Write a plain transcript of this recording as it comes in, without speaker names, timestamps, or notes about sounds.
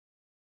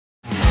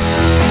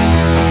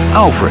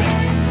ALFRED,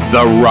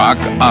 the rock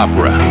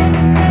opera.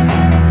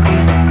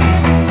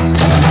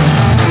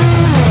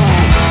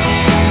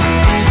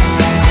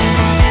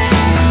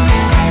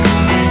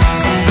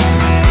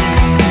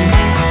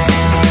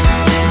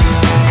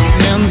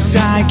 Since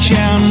I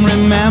can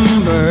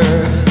remember,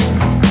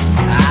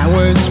 I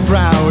was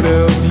proud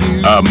of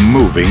you. A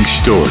moving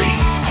story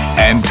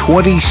and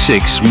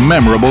 26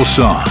 memorable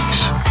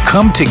songs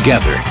come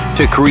together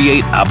to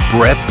create a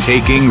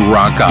breathtaking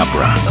rock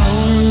opera.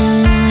 Oh,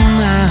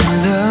 my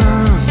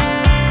love,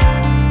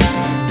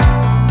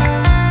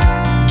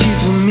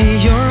 give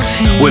me your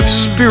hand. With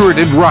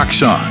spirited rock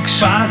songs.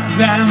 But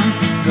then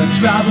the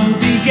trouble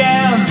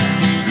began.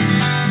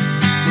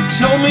 They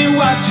told me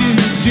what to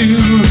do.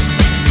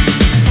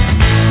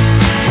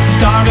 It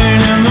started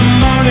in the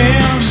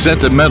morning.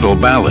 Sentimental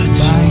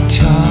ballads. By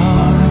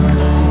car,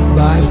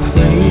 by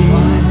plane,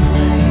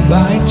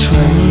 by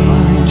train.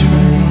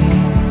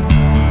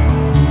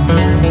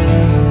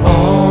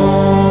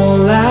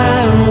 All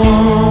I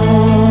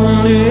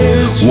want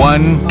is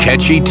One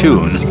catchy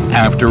tune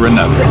after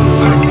another.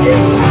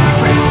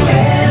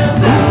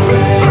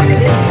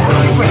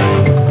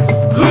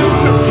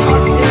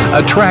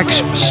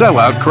 Attracts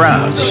sellout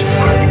crowds.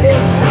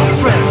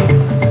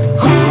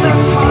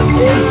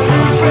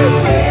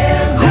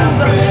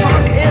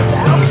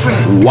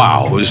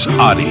 Wows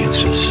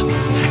audiences,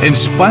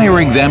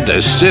 inspiring them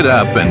to sit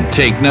up and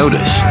take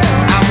notice.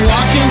 I'm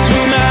walking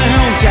through my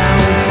hometown,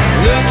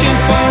 looking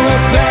for a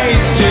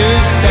place to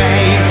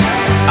stay.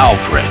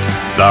 ALFRED,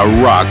 the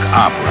rock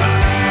opera.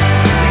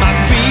 My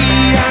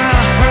feet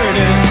are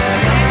hurting,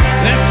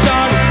 let's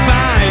start to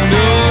find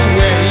a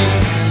way.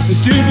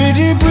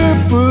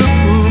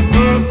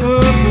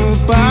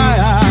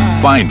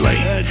 Finally,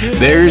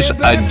 there's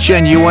a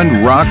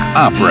genuine rock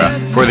opera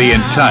for the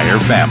entire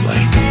family.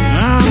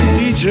 I'm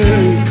DJ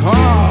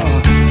Carl,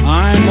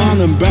 I'm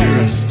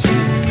unembarrassed.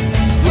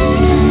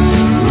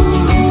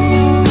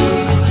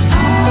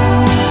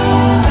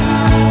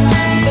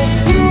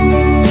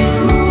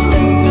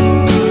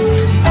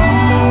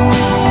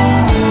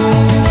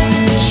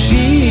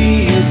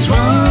 She is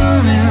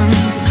running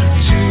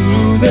to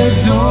the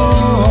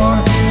door,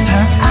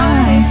 her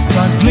eyes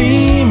start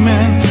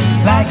gleaming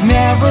like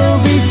never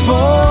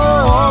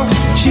before.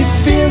 She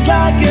feels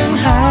like in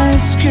high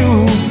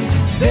school,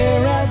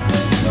 there at the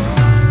door.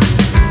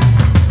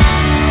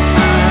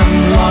 I'm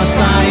lost,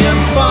 I am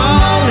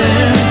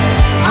falling,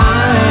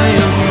 I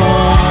am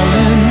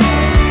falling,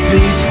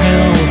 please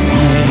help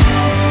me.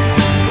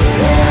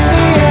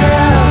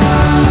 Yeah,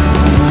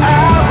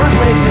 Alfred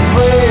makes his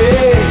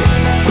way,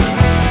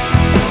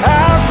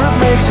 Alfred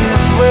makes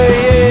his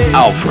way.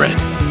 ALFRED,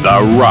 the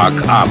rock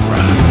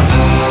opera.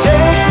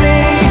 Take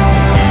me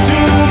to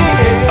the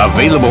edge.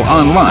 Available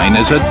online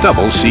as a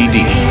double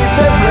CD. It's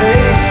a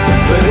place,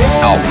 but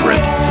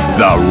ALFRED,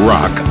 the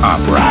rock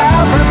opera.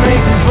 Alfred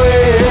makes his way.